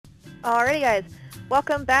Alrighty guys,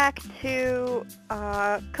 welcome back to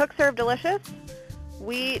Cook Serve Delicious.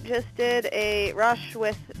 We just did a rush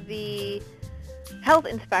with the health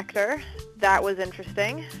inspector. That was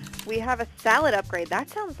interesting. We have a salad upgrade. That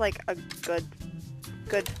sounds like a good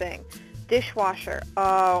thing. Dishwasher.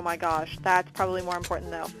 Oh my gosh, that's probably more important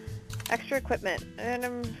though. Extra equipment.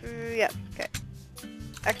 And yes, okay.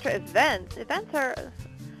 Extra events. Events are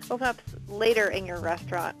open up later in your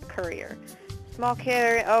restaurant career. Small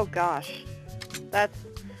catering. Oh gosh, I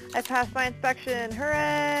passed my inspection.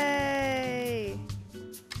 Hooray!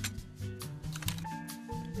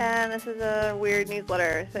 And this is a weird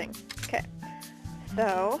newsletter thing. Okay,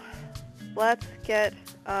 so let's get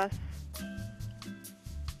us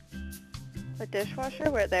a dishwasher.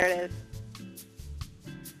 There it is.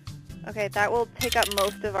 Okay, that will take up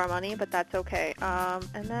most of our money, but that's okay.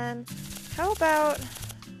 And then how about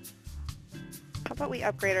we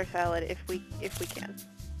upgrade our salad if we can?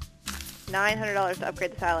 $900 to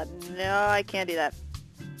upgrade the salad. No, I can't do that.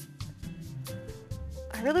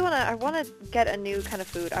 I wanna get a new kind of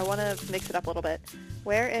food. I wanna mix it up a little bit.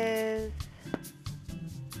 What's in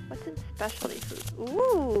specialty food?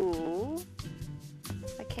 Ooh.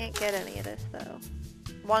 I can't get any of this though.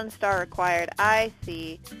 1 star required. I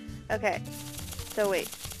see. Okay. So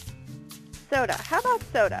wait. Soda. How about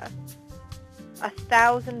soda?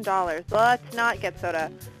 $1,000. Let's not get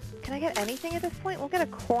soda. Can I get anything at this point? We'll get a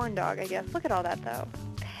corn dog, I guess. Look at all that, though.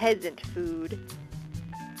 Peasant food.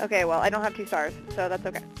 Okay, well, I don't have 2 stars, so that's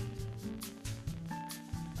okay.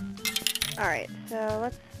 Alright, so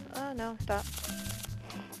let's... Oh, no, stop.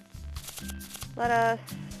 Let us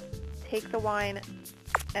take the wine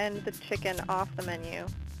and the chicken off the menu.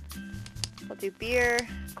 We'll do beer,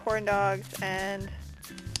 corn dogs, and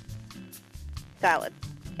salad.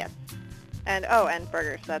 Yes. And, oh, and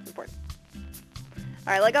burgers, so that's important.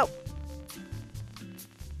 Alright, let go!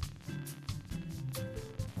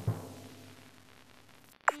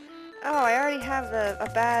 Oh, I already have a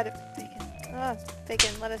bad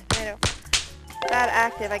bacon, lettuce, tomato. Bad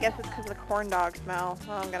active, I guess it's because of the corn dog smell.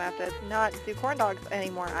 Oh, I'm gonna have to not do corn dogs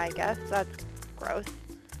anymore, I guess. That's gross.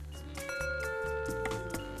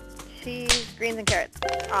 Cheese, greens, and carrots.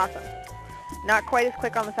 Awesome. Not quite as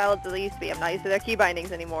quick on the salads as they used to be. I'm not used to their key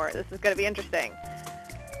bindings anymore. This is gonna be interesting.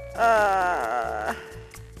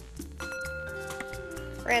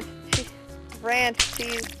 Ranch,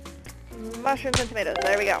 cheese, mushrooms, and tomatoes.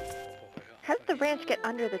 There we go. How did the ranch get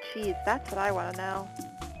under the cheese? That's what I want to know.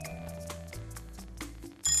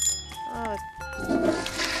 Oh,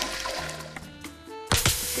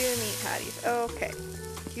 2 meat patties. Okay.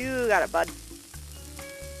 You got it, bud.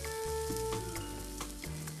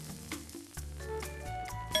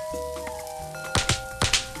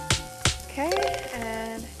 Okay,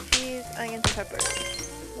 and cheese, onions, and peppers.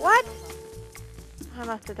 What? I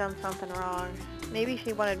must have done something wrong. Maybe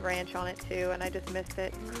she wanted ranch on it too, and I just missed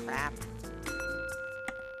it. Crap.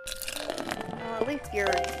 Well, at least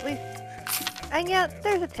and yeah,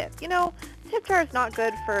 there's a tip. You know, tip jar is not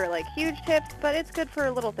good for, like, huge tips, but it's good for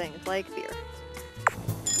little things, like beer.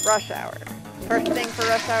 Rush hour. First thing for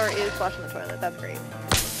rush hour is flushing the toilet. That's great.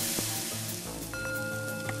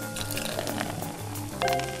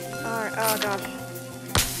 Alright, oh gosh.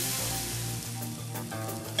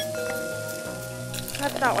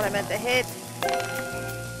 That's not what I meant to hit.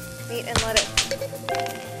 Meat and lettuce.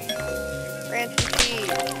 Ranch and cheese.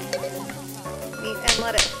 Meat and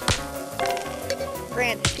lettuce.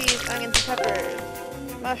 Ranch, cheese, onions, and peppers.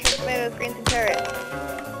 Mushrooms, tomatoes, greens, and carrots.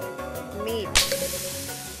 Meat.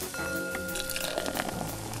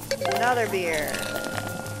 Another beer.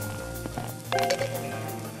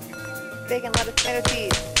 Bacon, lettuce, tomato,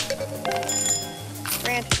 cheese.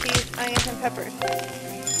 Ranch, cheese, onions, and peppers.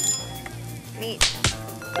 Meat.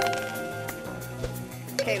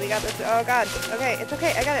 Okay, we got this. Oh god. Okay, it's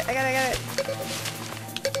okay. I got it.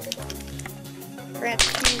 Ranch,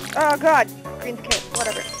 cheese. Oh god. Greens, carrots,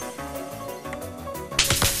 whatever.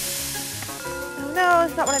 Oh no,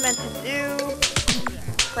 that's not what I meant to do.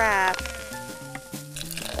 Crap.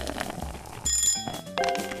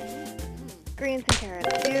 Greens and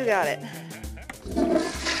carrots. You got it.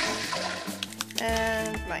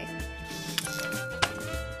 And mice.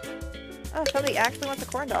 Oh, somebody actually wants a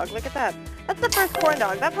corn dog. Look at that. That's the first corn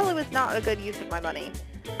dog. That probably was not a good use of my money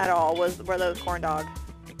at all, were those corn dogs.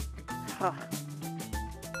 Huh.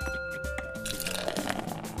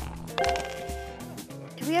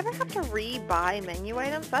 Do we ever have to re-buy menu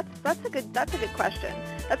items? That's a good question.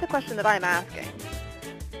 That's a question that I'm asking.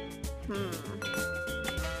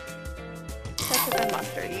 Ketchup and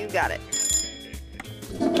mustard. You got it.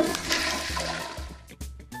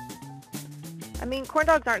 mean, corn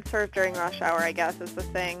dogs aren't served during rush hour, I guess, is the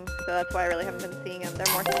thing. So that's why I really haven't been seeing them.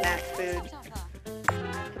 They're more snack food,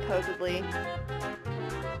 supposedly.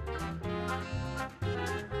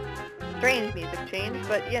 Strange music change,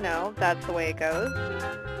 but you know, that's the way it goes.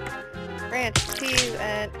 Ranch, cheese,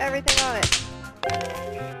 and everything on it.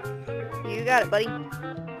 You got it, buddy.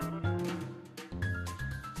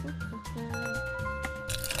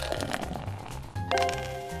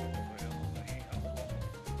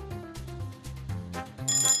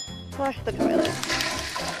 Flush the toilet.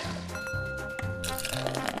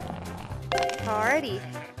 Alrighty.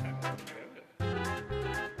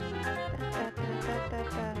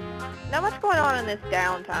 Not much going on in this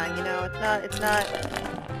downtime, you know. It's not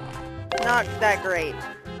that great.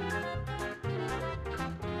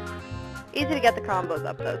 Easy to get the combos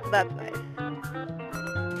up though, so that's nice.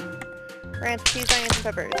 Ranch, cheese, onions, and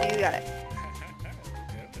peppers. You got it.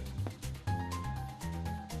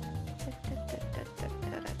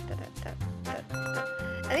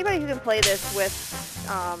 Anybody who can play this with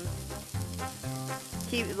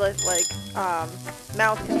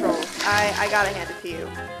mouse controls, I gotta hand it to you.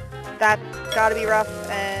 That's gotta be rough,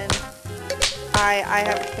 and I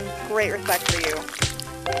have some great respect for you.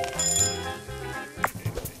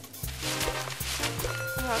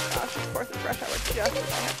 Oh gosh, of course it's rush hour just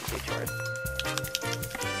as I have to do chores.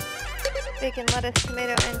 Bacon, lettuce,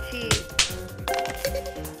 tomato, and cheese.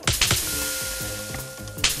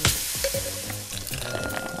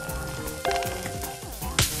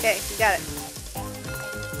 Okay, you got it.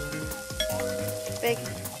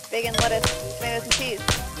 Bacon, lettuce, tomatoes, and cheese.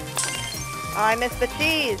 Oh, I missed the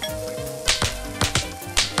cheese.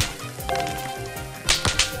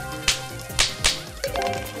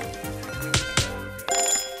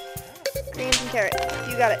 Greens and carrots.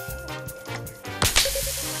 You got it.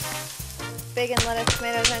 Bacon, lettuce,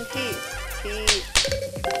 tomatoes, and cheese. Cheese.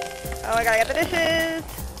 Oh, I gotta get the dishes.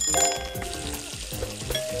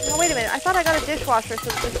 Oh, wait a minute. I thought I got a dishwasher so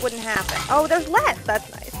this wouldn't happen. Oh, there's less.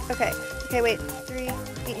 That's nice. Okay. Okay, wait. 3.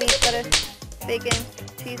 Meat, lettuce, bacon,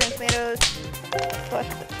 cheese, and tomatoes. Flush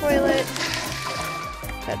the toilet.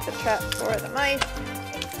 Set the trap for the mice.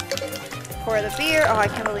 Pour the beer. Oh, I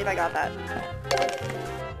can't believe I got that.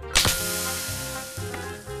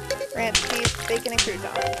 Ranch, cheese, bacon, and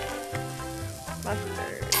croutons.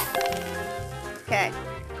 Mustard. Okay.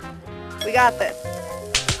 We got this.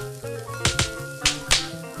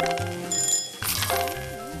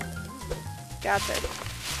 Got this.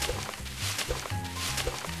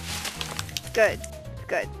 Good. It's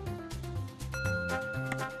good.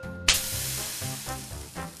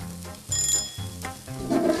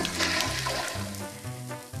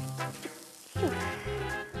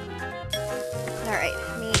 Alright,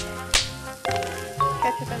 meat.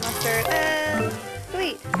 Ketchup and mustard, and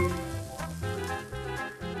sweet.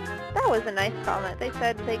 That was a nice comment. They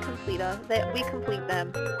said they complete us, that we complete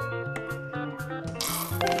them.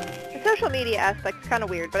 The social media aspect's kind of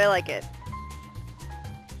weird, but I like it.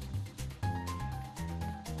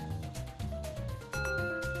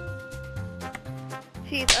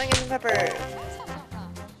 Cheese, onions, and peppers.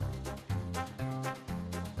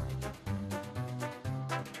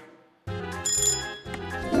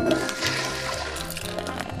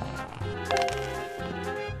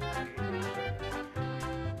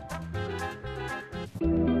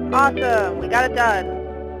 Awesome! We got it done.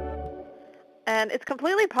 And it's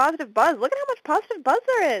completely positive buzz. Look at how much positive buzz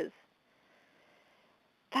there is.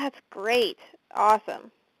 That's great.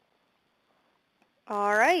 Awesome.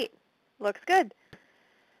 Alright. Looks good.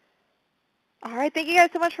 Alright, thank you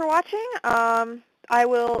guys so much for watching. What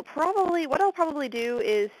I'll probably do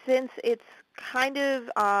is, since it's kind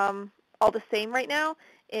of all the same right now,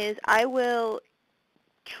 is I will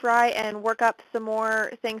try and work up some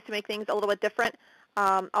more things to make things a little bit different.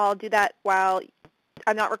 I'll do that while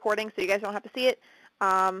I'm not recording, so you guys don't have to see it,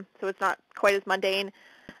 so it's not quite as mundane.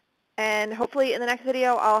 And hopefully in the next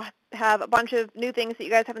video I'll have a bunch of new things that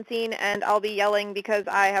you guys haven't seen, and I'll be yelling because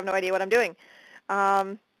I have no idea what I'm doing.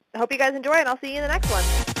 I hope you guys enjoy, and I'll see you in the next one.